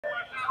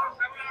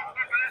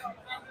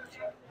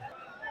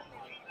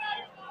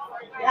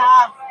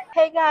Yeah.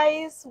 Hey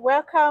guys,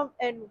 welcome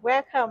and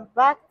welcome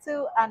back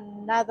to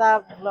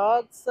another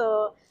vlog.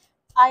 So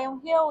I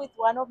am here with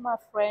one of my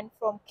friends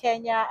from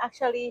Kenya.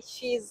 Actually,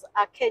 she's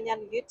a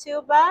Kenyan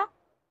YouTuber.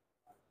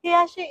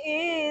 Here she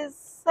is.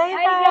 Say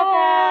Hi hi,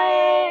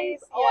 guys,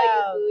 guys. how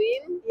are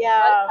you doing?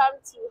 Yeah. Welcome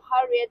to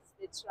Harriet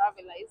the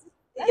Traveler.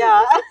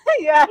 Yeah.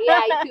 Yeah.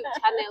 Yeah, YouTube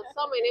channel.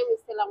 So my name is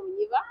Stella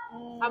Munyiva.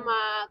 I'm Mm,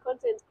 a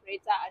content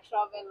creator, a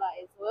traveler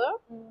as well.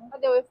 mm. All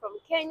the way from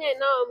Kenya, and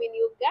now I'm in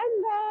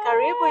Uganda.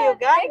 Karibu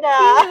Thank Uganda.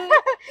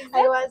 you.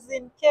 I was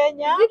in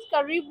Kenya. Is it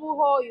Karibu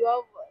or you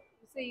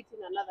say it in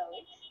another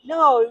way?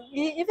 No,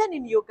 even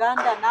in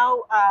Uganda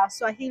now,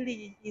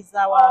 Swahili is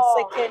our Oh,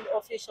 second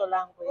official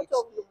language. what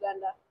of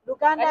Luganda?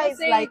 Luganda I don't is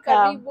say like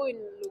Karibu in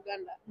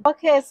Luganda.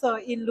 okay, so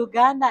in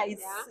Luganda Yeah.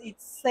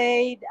 it's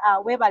said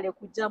webale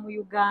kuja mu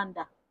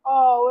Uganda.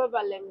 Oh,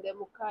 webale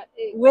mdemuka.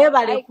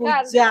 Webale I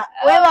can't. kuja,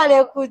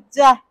 webale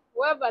kuja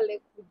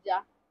Webale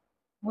kuja.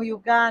 mu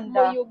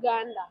Uganda.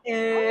 Uganda.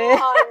 Eh.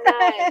 Oh,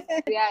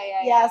 nice.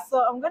 Yeah,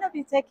 so I'm gonna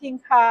be taking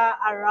her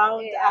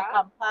around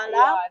Kampala.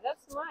 Yeah,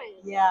 that's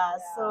mine. Yeah,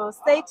 so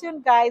stay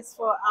tuned, guys,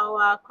 for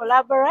our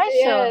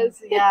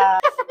collaborations. Yes. Yeah.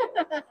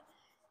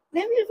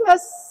 Let me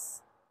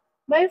first.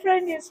 My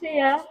friend is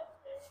here.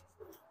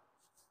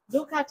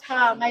 Look at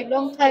her, my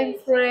longtime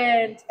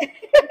friend.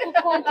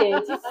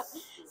 Content.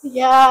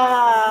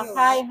 Yeah.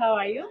 Hi, how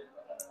are you?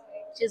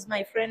 She's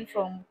my friend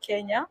from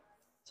Kenya.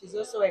 She's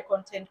also a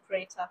content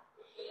creator.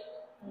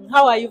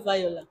 How are you,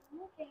 Viola?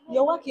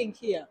 You're working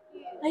here.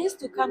 I used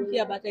to come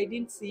here, but I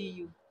didn't see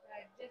you.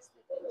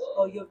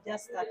 Oh, you've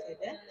just started,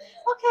 eh?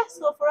 Okay,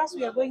 so for us,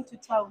 we are going to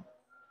town.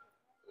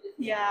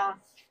 Yeah.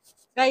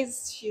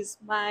 Guys, she's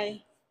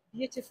my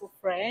beautiful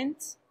friend.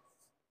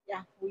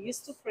 Yeah, we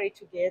used to pray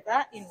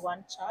together in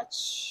one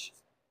church.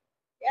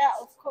 Yeah,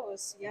 of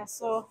course. Yeah,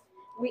 so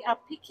we are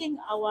picking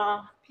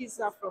our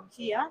pizza from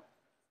here.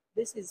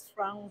 This is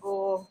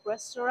Frango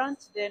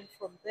restaurant. Then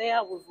from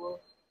there we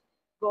will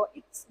go.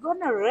 It's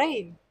gonna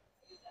rain.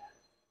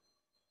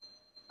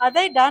 Are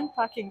they done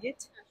packing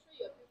it?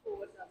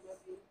 What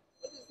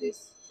is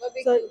this?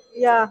 Barbecue So pizza.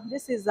 yeah,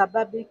 this is a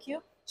barbecue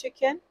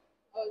chicken.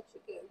 Oh,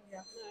 chicken. Yeah.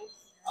 Nice.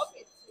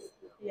 Okay.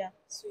 Yeah,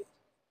 sweet.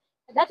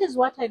 That is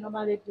what I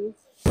normally do.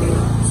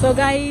 So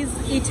guys,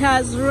 it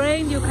has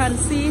rained. You can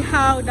see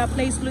how the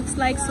place looks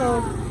like. So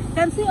you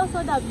can see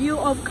also the view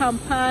of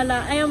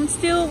Kampala. I am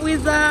still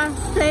with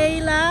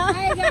Taylor.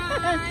 Hi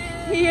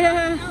guys.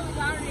 Yeah. I'm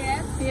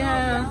Harriet.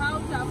 Yeah.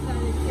 House after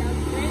it has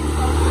rained.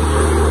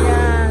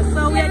 Yeah.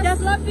 So we are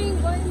just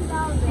sloping going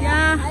down there.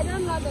 Yeah. I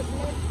don't know the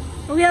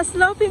place. we are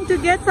sloping to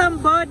get some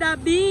border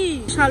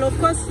beef. We shall of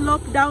course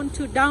slope down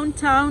to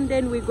downtown.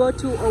 Then we go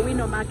to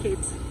Owino Market,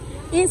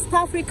 East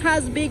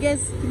Africa's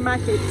biggest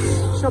market,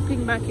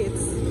 shopping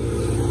markets.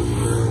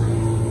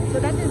 So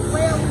that is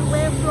where we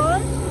were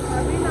from,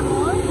 Arena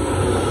Mall.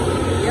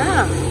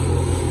 Yeah.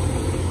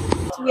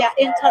 We are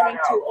entering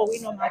to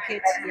Owino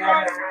Market.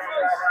 Yeah.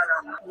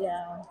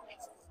 Yeah.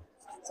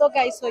 So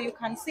guys, so you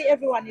can see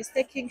everyone is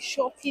taking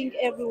shopping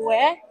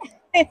everywhere.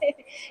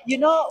 You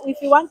know, if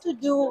you want to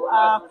do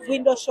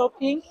window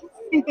shopping,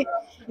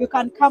 you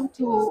can come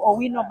to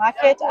Owino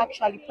Market.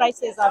 Actually,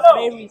 prices are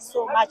very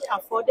so much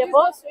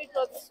affordable.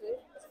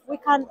 We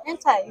can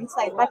enter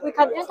inside, but we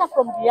can enter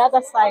from the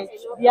other side,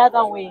 the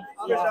other way.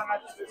 Yeah.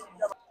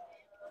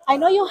 I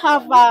know you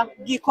have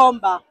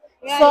Gikomba.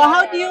 So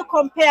how do you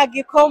compare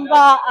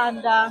Gikomba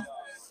and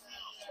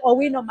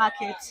Owino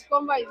Market?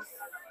 Komba is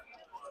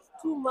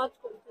too much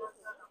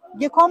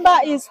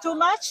Gikomba is too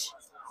much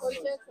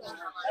congested.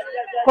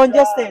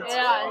 congested.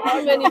 Yeah,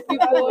 too many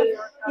people.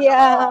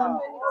 Yeah.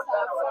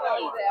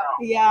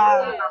 There.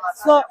 Yeah.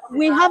 So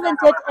we haven't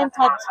yet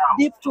entered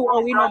deep to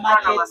Owino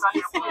Market.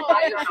 Oh,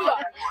 are you sure?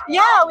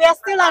 Yeah, we are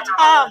still at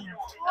Ham.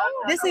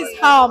 This is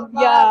Ham.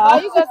 But Yeah.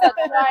 you guys are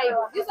trying.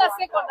 These are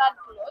second-hand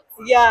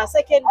clothes. Yeah,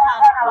 second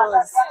hand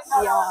clothes.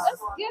 Yeah.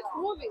 Let's get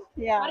moving.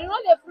 Yeah. But you know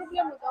the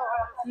problem with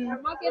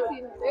our market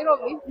in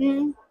Nairobi,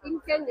 Mm. in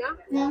Kenya,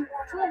 Mm.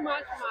 too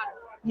much mud.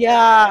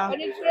 Yeah. When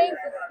it rains,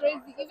 it's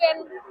crazy.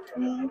 Even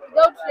Mm.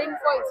 without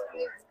rainfall, it's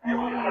crazy.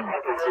 Mm.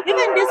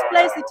 Even this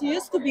place, it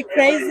used to be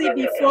crazy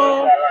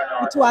before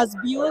it was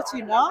built,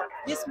 you know.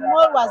 This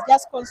mall was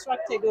just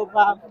constructed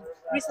over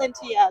recent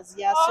years.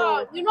 Yeah,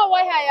 so. You know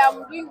why I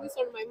am doing this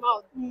on my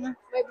mouth? Mm.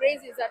 My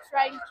braces are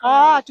trying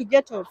to... To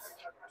get off,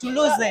 to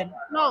loosen.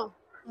 No,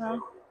 Uh.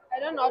 I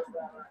don't know how to do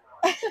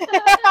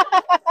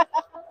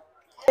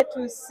it.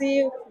 To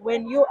see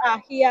when you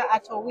are here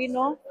at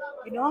Owino,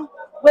 you know,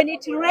 when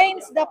it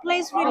rains, the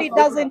place really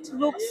doesn't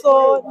look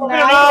so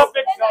nice.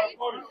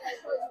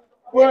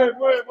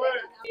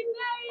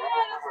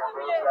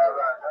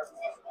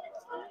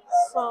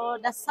 So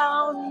the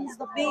sounds,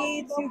 the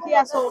beats you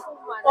hear, so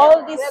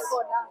all this,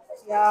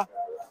 yeah,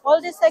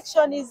 all this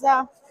section is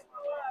the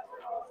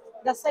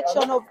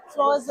section of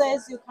clothes.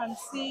 You can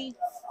see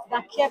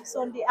the capes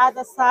on the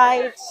other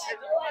side.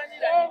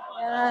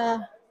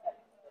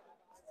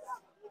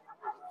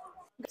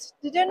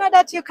 Did you know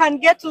that you can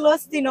get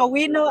lost in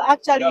Owino?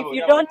 Actually, if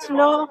you don't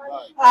know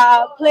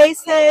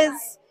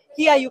places,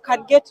 here you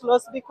can get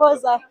lost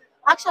because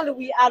actually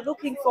we are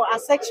looking for a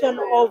section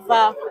of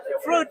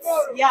fruits.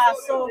 Yeah,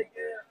 so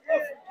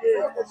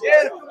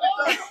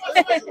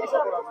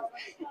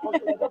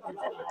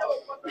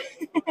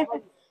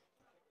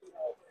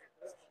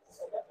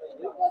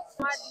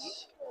I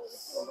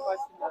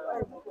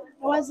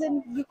was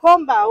in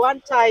Gikomba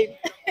one time.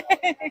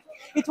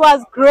 It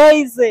was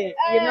crazy,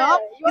 you know.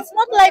 It's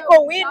not like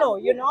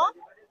Owino, you know.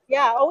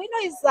 Yeah,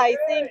 Owino is, I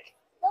think,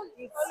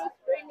 it's,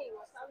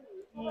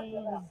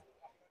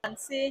 and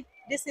see,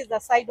 this is the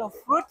side of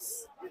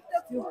fruits.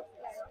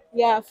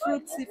 Yeah,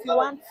 fruits. If you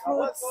want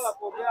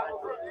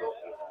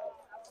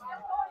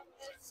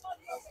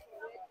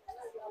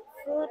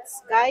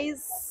fruits,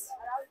 guys.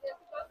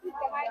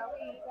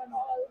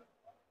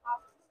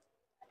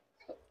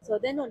 So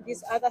then on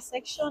this other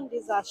section,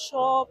 these are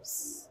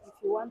shops. If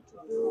you want to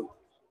do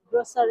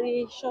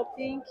grocery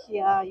shopping,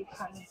 yeah, you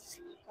can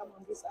come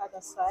on this other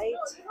side.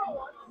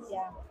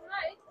 Yeah.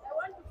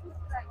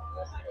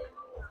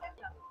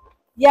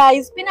 Yeah,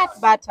 it's peanut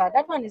butter.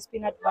 That one is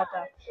peanut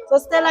butter. So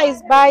Stella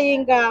is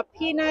buying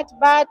peanut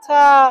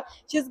butter.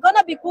 She's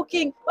gonna be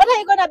cooking. What are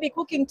you gonna be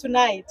cooking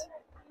tonight?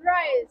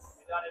 Rice.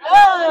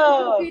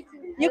 Oh,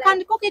 you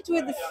can cook it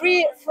with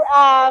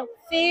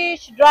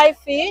fish, dry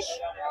fish,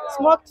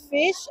 smoked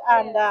fish,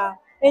 and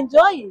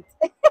enjoy it.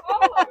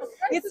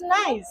 It's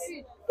nice.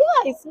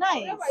 Yeah, it's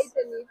nice.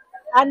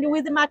 And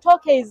with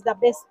matoke is the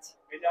best.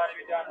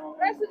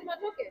 Rice with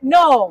matoke?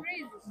 No,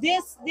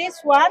 this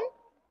one,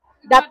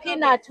 the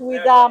peanut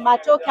with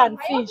matoke and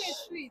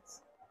fish.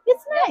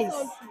 It's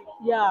nice.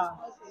 Yeah,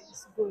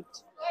 it's good.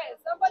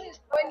 Somebody's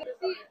going to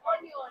see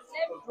onion.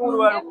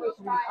 Let me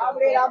try.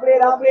 When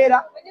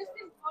you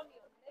see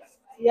onion,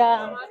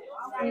 Yeah.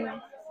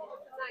 Mm.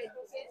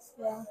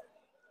 Yeah.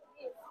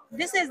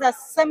 This is the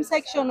same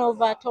section of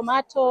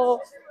tomato,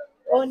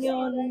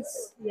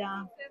 onions.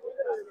 Yeah.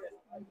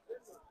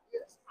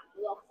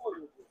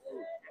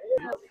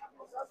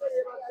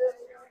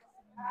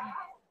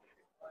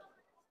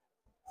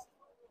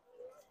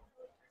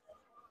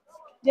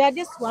 They are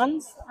these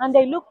ones, and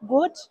they look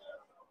good.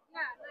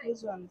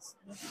 These ones.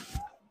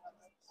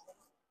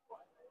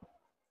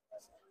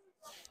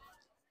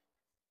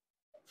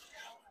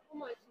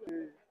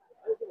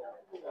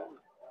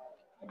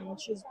 And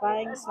she's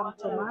buying some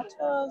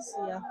tomatoes.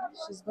 Yeah,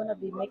 she's gonna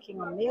be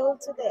making a meal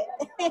today.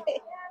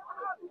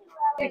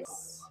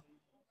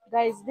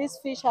 Guys, this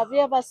fish, have you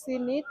ever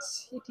seen it?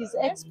 It is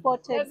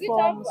exported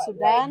from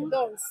Sudan.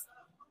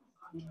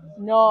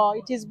 No,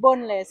 it is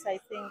boneless, I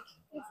think.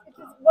 it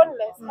is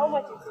boneless. How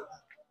much is it?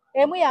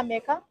 Emu ya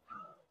meka?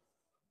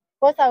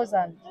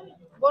 4,000.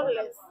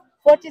 Boneless.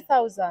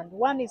 40,000.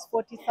 One is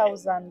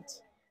 40,000.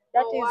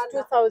 That is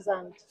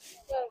 2,000.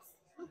 Yes.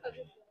 Look at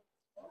it.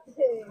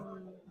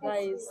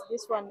 Guys,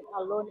 this one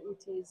alone,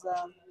 it is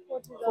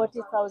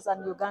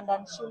 40,000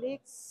 Ugandan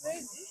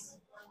shillings.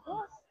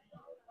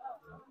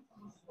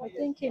 I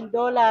think in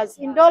dollars.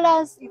 In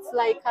dollars, it's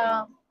like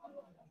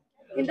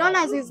in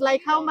dollars is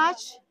like how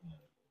much?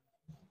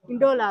 In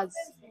dollars.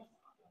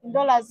 In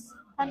dollars,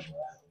 like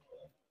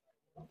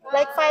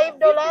 $5.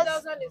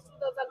 50,000 is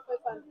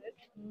 2,500.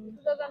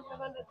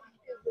 2,500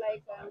 is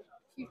like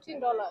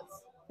 $15.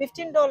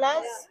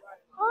 $15?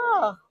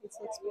 Oh, it's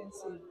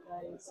expensive,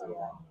 guys.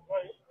 Yeah.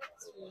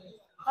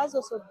 That's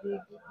also big,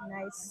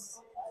 nice.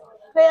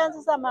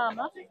 Parents are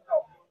mama.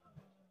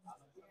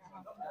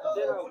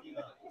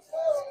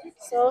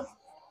 So,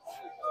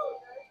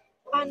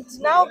 and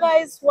now,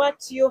 guys,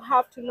 what you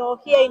have to know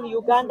here in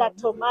Uganda,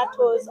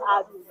 tomatoes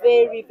are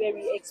very,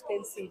 very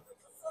expensive.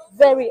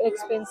 Very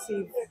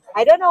expensive.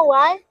 I don't know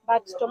why,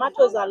 but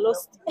tomatoes are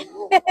lost.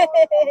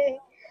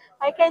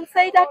 I can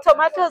say that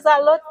tomatoes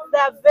are lost. They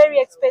are very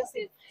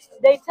expensive.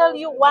 They tell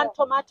you one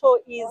tomato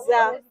is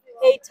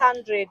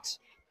 800.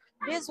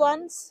 These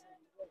ones,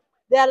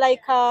 they are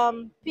like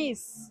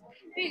peas.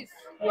 Peas.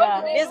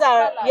 Yeah, these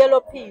are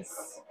yellow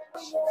peas.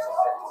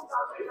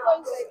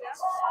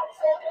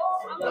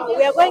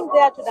 We are going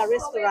there to the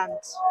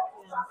restaurant.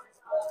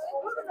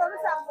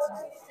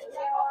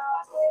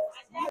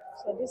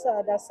 So these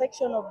are the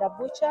section of the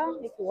butcher.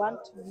 If you want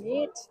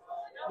meat,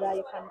 yeah,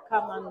 you can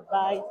come and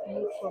buy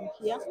meat from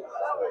here.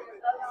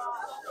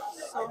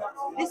 So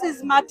this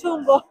is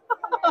matumbo.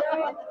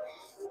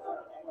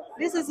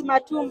 This is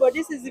matumbo.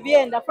 This is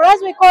vienda. For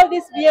us, we call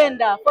this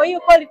vienda. For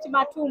you, call it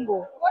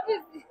matumbo. What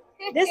is this?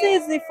 This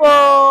is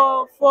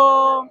for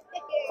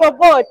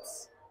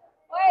goats.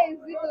 Why is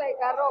it like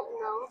a rope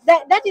now?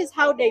 That is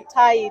how they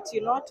tie it,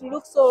 you know, to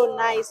look so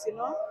nice, you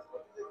know.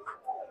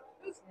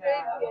 It's crazy,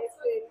 I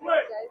say,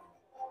 guys.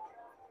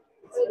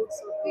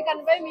 We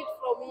can buy meat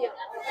from here.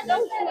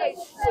 Don't like.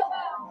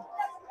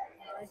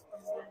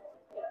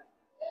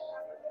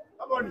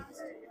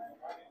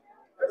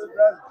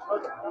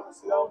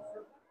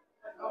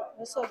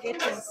 Also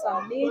getting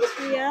some meat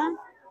here.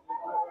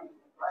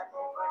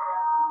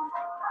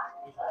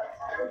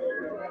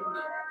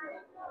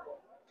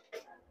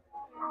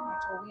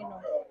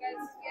 Owino.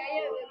 Guys, we are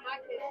here in the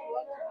market. We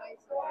want to buy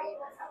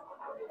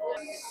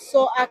some meat. So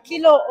a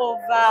kilo of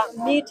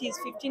meat is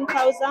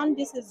 15,000.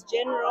 This is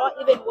general.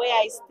 Even where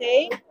I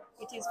stay,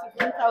 it is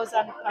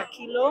 15,000 per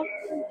kilo.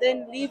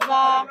 Then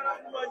liver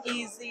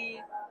is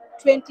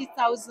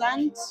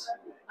 20,000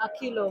 a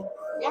kilo.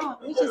 Yeah,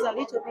 which is a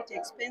little bit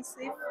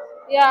expensive.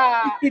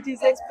 Yeah. It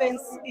is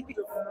expensive.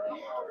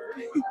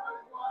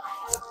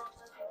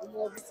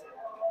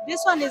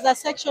 This one is a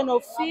section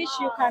of fish.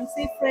 You can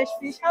see fresh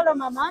fish. Hello,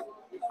 Mama.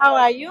 How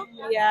are you?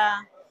 Yeah.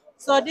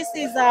 So this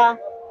is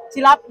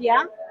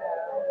tilapia.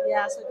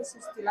 Yeah, so this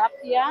is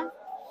tilapia.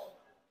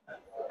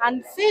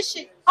 And fish,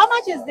 how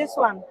much is this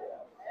one?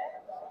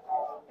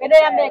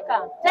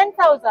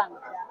 10,000.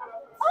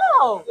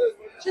 Oh,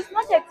 she's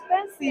not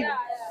expensive.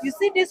 You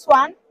see this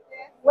one?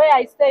 Where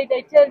I stay,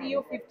 they tell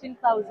you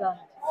 15,000.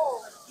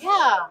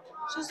 Yeah,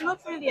 she's not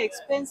really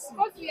expensive.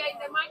 Because we are in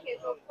the market,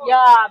 of course.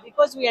 Yeah,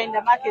 because we are in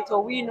the market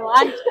Owino.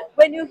 And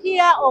when you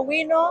hear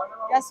Owino,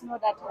 just know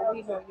that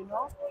Owino, you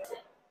know.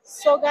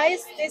 So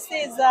guys, this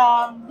is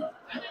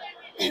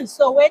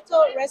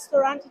Soweto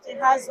restaurant. It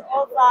has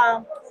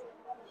over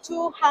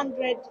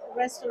 200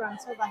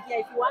 restaurants over here.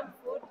 If you want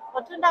food,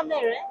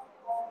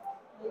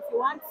 if you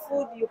want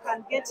food, you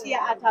can get here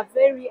at a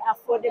very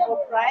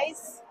affordable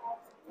price.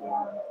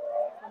 Yeah,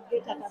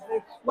 you can get at a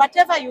very,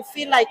 whatever you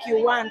feel like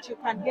you want, you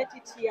can get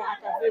it here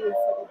at a very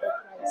affordable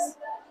price.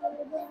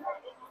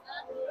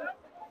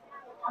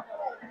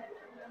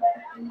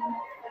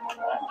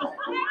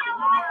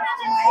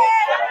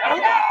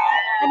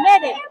 I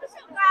made it.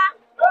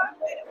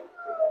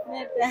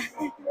 Made that.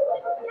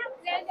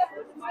 We are in the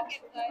food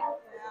market, guys.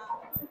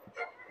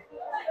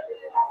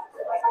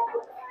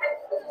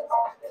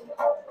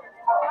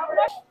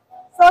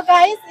 So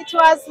guys, it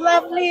was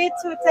lovely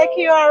to take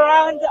you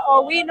around the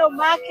Owino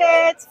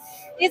market,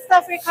 East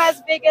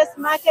Africa's biggest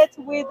market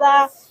with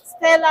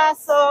Stella.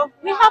 So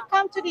we have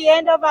come to the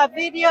end of our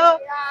video. Yeah.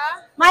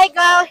 My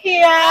girl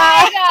here.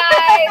 Hi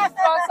guys, it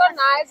was so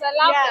nice. I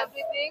loved Yeah.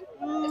 everything.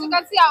 As you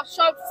can see, I've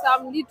shopped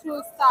some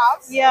little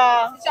stuff,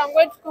 Yeah. which I'm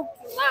going to cook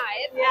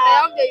tonight. Yeah. And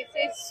I hope they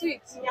taste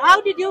sweet.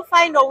 How did you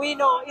find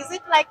Owino? Is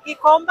it like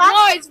Gikomba?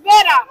 No, it's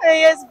better.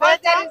 Yes,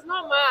 But there better. is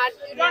no mud.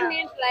 You Yeah. don't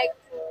need like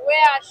to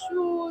wear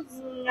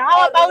shoes.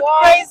 How or about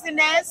walk.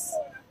 craziness,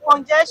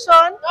 congestion?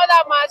 Not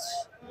that much.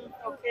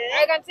 I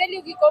Okay. can tell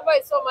you Gikomba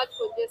is so much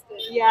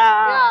congested.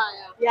 Yeah.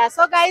 Yeah.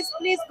 So guys,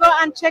 please go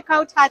and check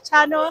out her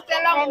channel.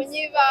 Stella And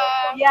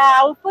Munyiva. yeah,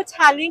 I'll put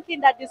her link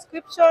in the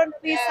description.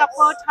 Please Yes.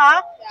 support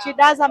her. Yeah. She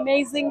does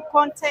amazing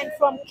content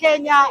from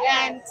Kenya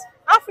and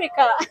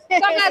Africa. So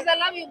guys, I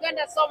love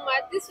Uganda so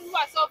much. These people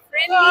are so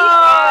friendly.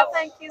 Oh,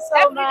 thank you so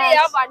Every much. day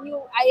I have a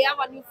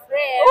new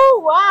friend. Oh,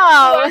 Who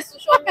wow. wants to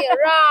show me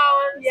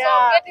around. Yeah.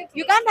 So getting to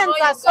Ugandans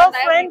know are so Uganda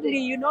every friendly, day.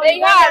 you know.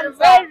 They are Ugandans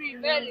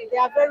very. They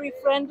are very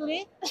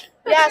friendly.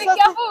 Yeah, Be so,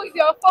 careful with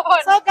your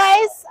phone. so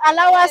guys,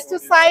 allow us to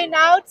sign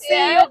out. See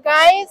Yeah. you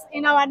guys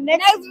in our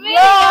next video.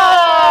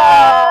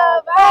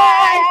 vlog.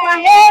 Bye.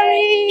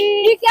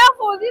 Kwaheri. Be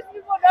careful. These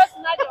people don't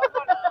snatch your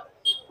phone.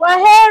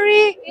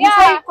 Kwaheri. You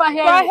say Yeah.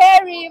 kwaheri.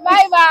 Kwaheri.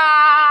 Bye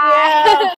bye. Yeah.